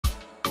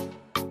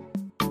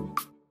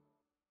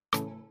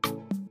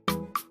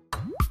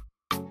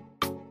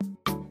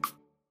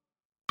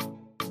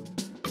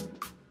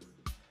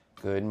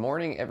Good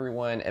morning,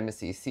 everyone.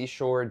 MSC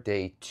Seashore,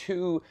 day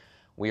 2.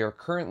 We are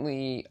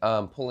currently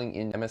pulling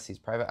in MSC's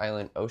private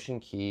island, Ocean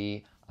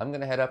Cay. I'm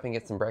going to head up and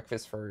get some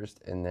breakfast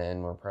first, and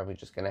then we're probably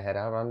just going to head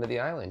out onto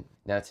the island.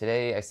 Now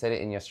today, I said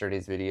it in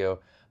yesterday's video,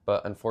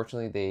 but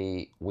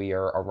unfortunately we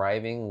are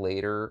arriving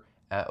later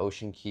at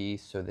Ocean Cay,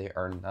 so they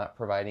are not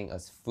providing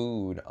us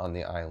food on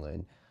the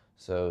island.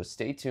 So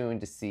stay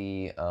tuned to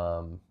see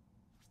how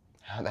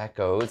that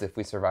goes if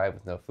we survive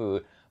with no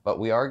food. But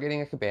we are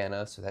getting a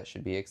cabana, so that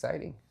should be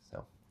exciting.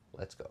 So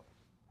let's go.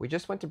 We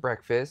just went to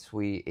breakfast.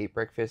 We ate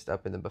breakfast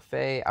up in the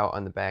buffet out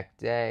on the back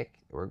deck.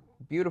 There were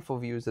beautiful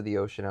views of the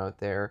ocean out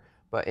there.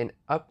 But an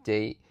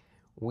update,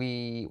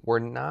 we were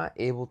not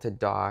able to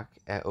dock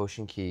at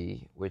Ocean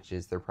Cay, which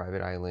is their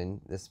private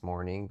island, this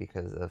morning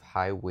because of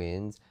high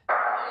winds.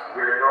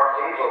 We're not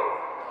able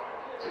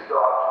to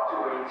dock to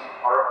reach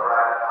our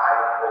private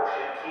island,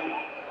 Ocean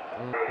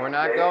Cay. We're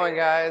not going,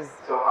 guys.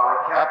 So our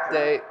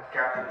Update.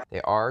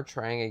 They are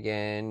trying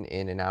again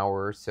in an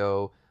hour or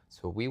so,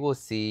 so we will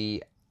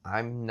see.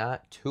 I'm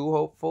not too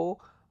hopeful.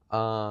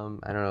 I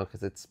don't know,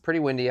 because it's pretty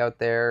windy out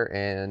there,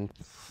 and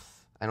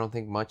I don't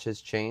think much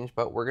has changed,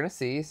 but we're going to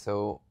see.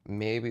 So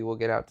maybe we'll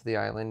get out to the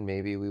island,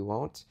 maybe we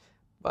won't.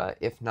 But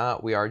if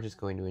not, we are just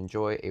going to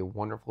enjoy a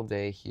wonderful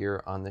day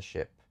here on the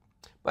ship.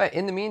 But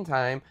in the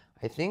meantime,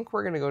 I think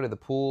we're going to go to the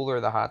pool or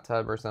the hot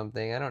tub or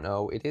something. I don't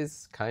know. It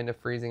is kind of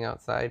freezing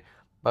outside,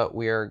 but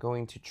we are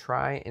going to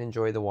try and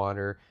enjoy the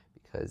water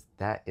because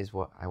that is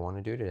what I want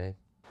to do today.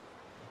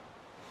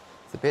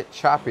 It's a bit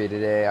choppy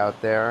today out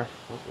there.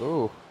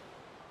 Ooh.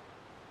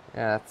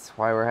 Yeah, that's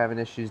why we're having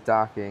issues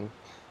docking.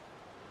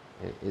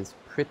 It is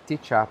pretty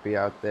choppy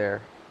out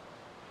there.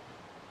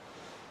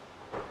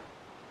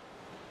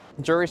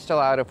 The jury's still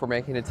out if we're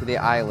making it to the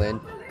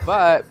island,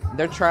 but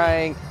they're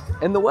trying,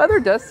 and the weather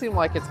does seem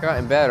like it's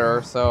gotten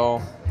better,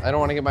 so I don't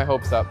want to get my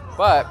hopes up.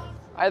 But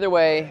either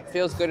way, it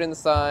feels good in the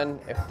sun.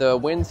 If the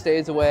wind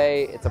stays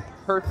away, it's a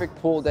perfect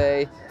pool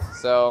day.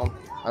 So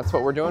that's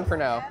what we're doing for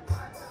now.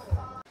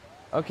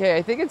 Okay,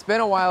 I think it's been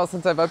a while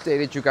since I've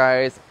updated you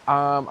guys.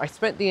 I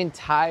spent the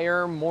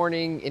entire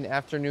morning and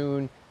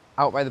afternoon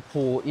out by the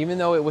pool. Even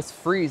though it was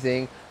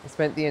freezing, I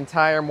spent the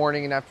entire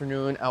morning and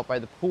afternoon out by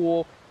the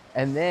pool.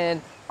 And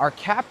then our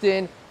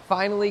captain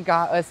finally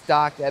got us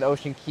docked at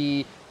Ocean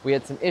Cay. We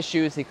had some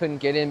issues. He couldn't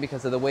get in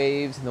because of the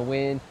waves and the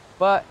wind.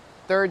 But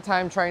third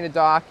time trying to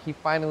dock, he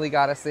finally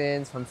got us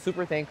in. So I'm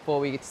super thankful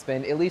we get to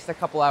spend at least a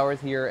couple hours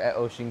here at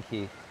Ocean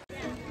Cay.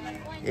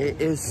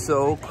 It is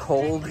so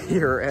cold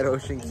here at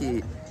Ocean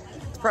Cay.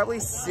 It's probably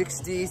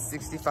 60,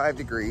 65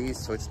 degrees,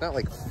 so it's not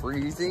like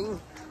freezing,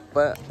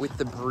 but with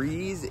the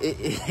breeze, it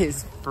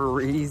is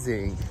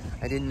freezing.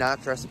 I did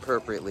not dress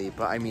appropriately,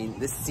 but I mean,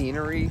 this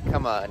scenery,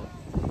 come on.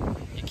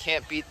 You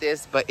can't beat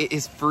this, but it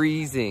is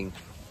freezing.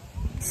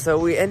 So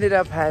we ended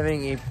up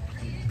having a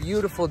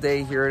beautiful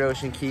day here at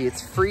Ocean Cay.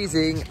 It's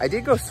freezing. I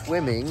did go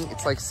swimming.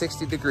 It's like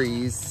 60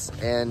 degrees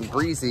and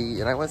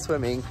breezy, and I went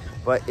swimming,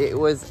 but it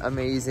was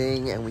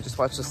amazing. And we just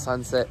watched the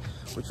sunset,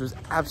 which was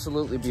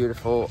absolutely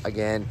beautiful.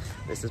 Again,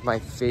 this is my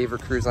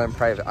favorite cruise line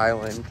private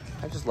island.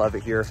 I just love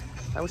it here.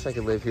 I wish I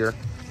could live here.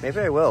 Maybe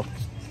I will.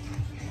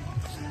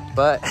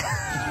 But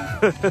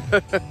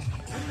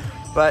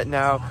but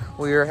now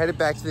we are headed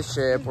back to the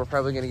ship. We're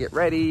probably gonna get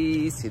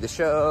ready, see the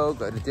show,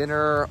 go to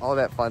dinner, all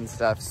that fun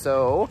stuff.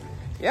 So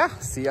yeah,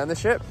 see you on the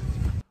ship.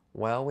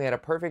 Well, we had a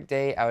perfect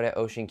day out at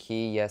Ocean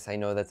Cay. Yes, I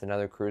know that's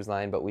another cruise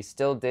line, but we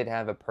still did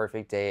have a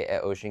perfect day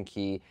at Ocean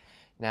Cay.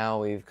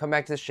 Now we've come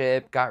back to the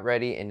ship, got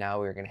ready, and now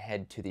we're gonna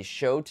head to the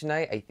show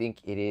tonight. I think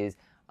it is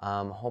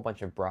a whole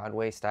bunch of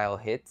Broadway style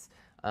hits.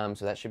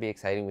 So that should be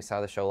exciting. We saw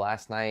the show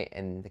last night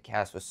and the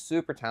cast was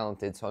super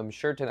talented. So I'm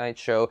sure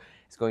tonight's show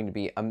is going to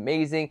be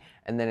amazing.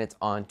 And then it's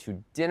on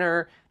to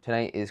dinner.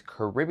 Tonight is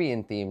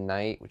Caribbean theme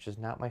night, which is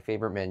not my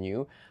favorite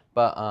menu,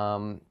 but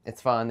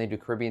it's fun. They do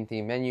Caribbean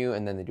theme menu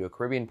and then they do a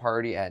Caribbean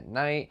party at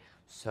night.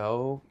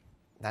 So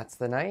that's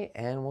the night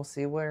and we'll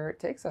see where it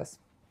takes us.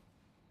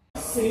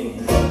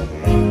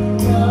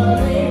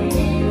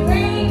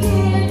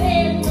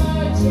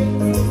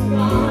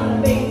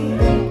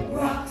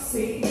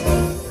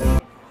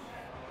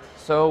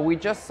 So we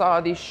just saw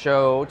the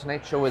show.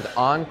 Tonight's show was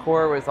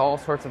encore with all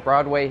sorts of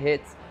Broadway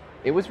hits.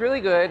 It was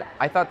really good.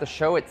 I thought the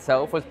show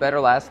itself was better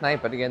last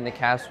night, but again, the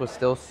cast was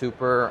still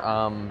super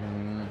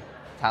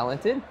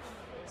talented.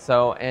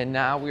 So, and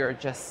now we are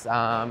just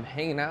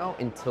hanging out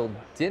until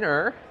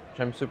dinner, which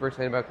I'm super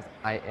excited about because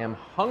I am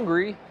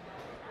hungry.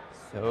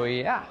 So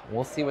yeah,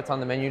 we'll see what's on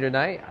the menu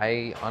tonight.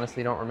 I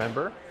honestly don't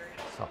remember,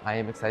 so I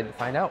am excited to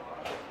find out.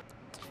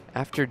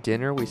 After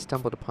dinner, we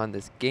stumbled upon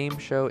this game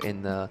show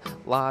in the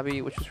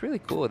lobby, which was really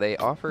cool. They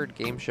offered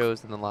game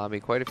shows in the lobby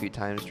quite a few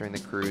times during the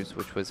cruise,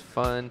 which was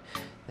fun.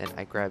 Then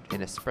I grabbed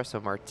an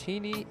espresso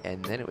martini,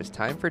 and then it was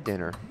time for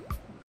dinner.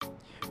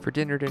 For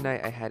dinner tonight,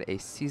 I had a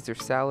Caesar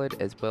salad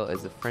as well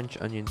as a French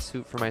onion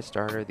soup for my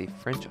starter. The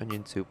French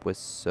onion soup was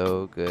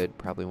so good,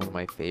 probably one of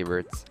my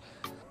favorites.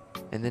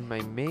 And then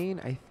my main,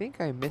 I think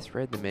I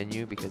misread the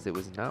menu because it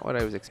was not what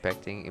I was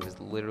expecting. It was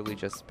literally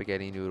just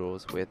spaghetti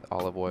noodles with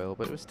olive oil,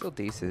 but it was still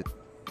decent.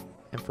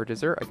 And for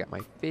dessert, I got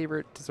my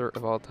favorite dessert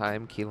of all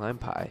time, key lime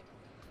pie.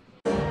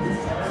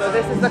 So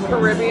this is the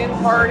Caribbean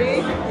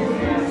party.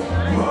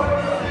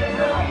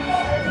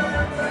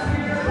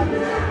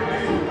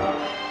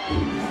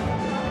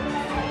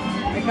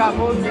 It got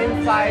moved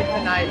inside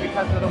tonight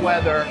because of the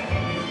weather,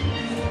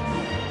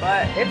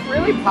 but it's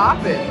really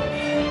popping.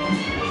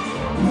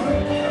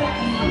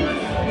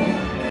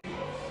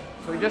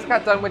 So we just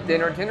got done with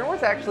dinner. Dinner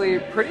was actually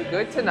pretty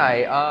good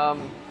tonight.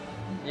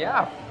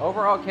 Yeah,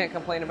 overall can't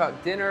complain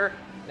about dinner.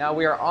 Now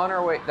we are on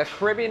our way. The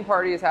Caribbean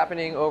party is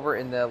happening over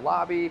in the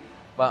lobby,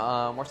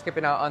 but we're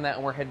skipping out on that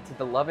and we're headed to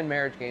the Love and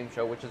Marriage game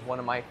show, which is one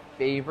of my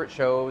favorite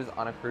shows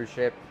on a cruise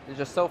ship. It's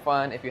just so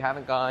fun. If you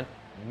haven't gone,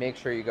 make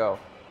sure you go.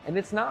 And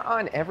it's not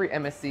on every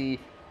MSC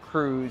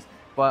cruise,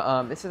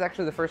 but this is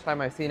actually the first time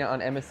I've seen it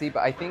on MSC,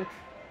 but I think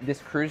the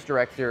cruise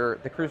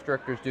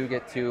directors do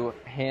get to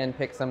hand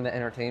pick some of the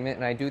entertainment,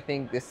 and I do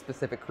think this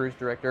specific cruise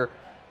director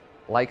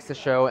likes the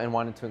show and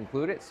wanted to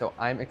include it, so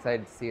I'm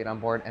excited to see it on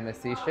board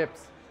MSC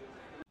ships.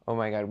 Oh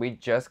my god, we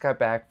just got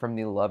back from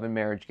the Love and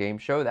Marriage game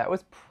show. That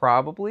was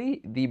probably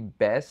the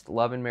best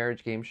Love and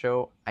Marriage game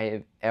show I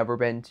have ever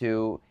been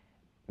to,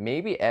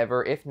 maybe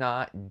ever, if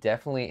not,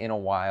 definitely in a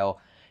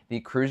while. The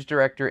cruise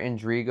director,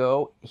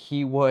 Indrigo,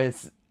 he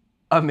was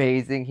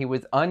amazing. He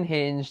was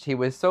unhinged. He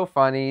was so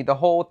funny. The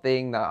whole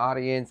thing, the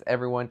audience,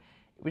 everyone,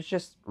 it was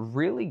just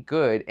really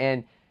good.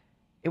 And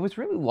it was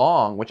really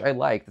long, which I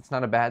liked. It's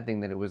not a bad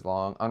thing that it was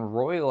long. On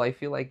Royal, I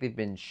feel like they've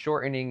been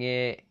shortening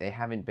it. They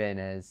haven't been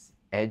as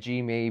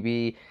edgy,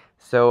 maybe.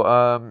 So,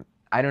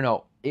 I don't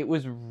know. It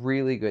was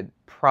really good.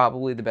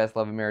 Probably the best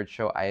Love and Marriage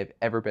show I have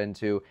ever been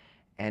to.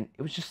 And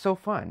it was just so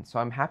fun. So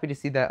I'm happy to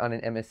see that on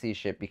an MSC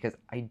ship because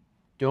I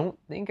don't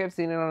think I've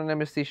seen it on an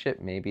MSC ship.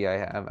 Maybe I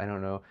have, I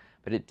don't know.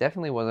 But it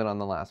definitely wasn't on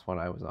the last one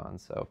I was on.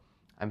 So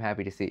I'm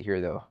happy to see it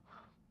here though.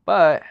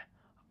 But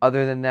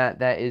other than that,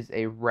 that is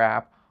a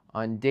wrap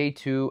on day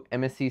 2,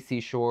 MSC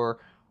Seashore.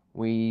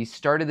 We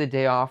started the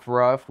day off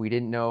rough. We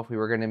didn't know if we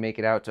were going to make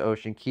it out to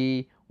Ocean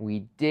Cay.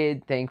 We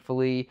did,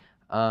 thankfully.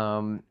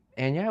 And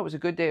yeah, it was a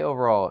good day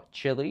overall.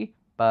 Chilly,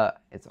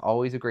 but it's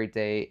always a great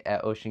day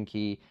at Ocean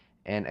Cay.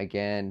 And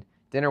again,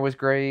 dinner was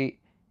great.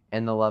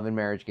 And the Love and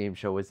Marriage game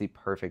show was the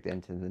perfect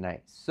end to the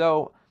night.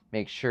 So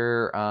make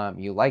sure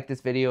you like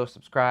this video,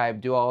 subscribe,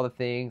 do all the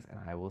things, and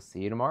I will see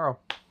you tomorrow.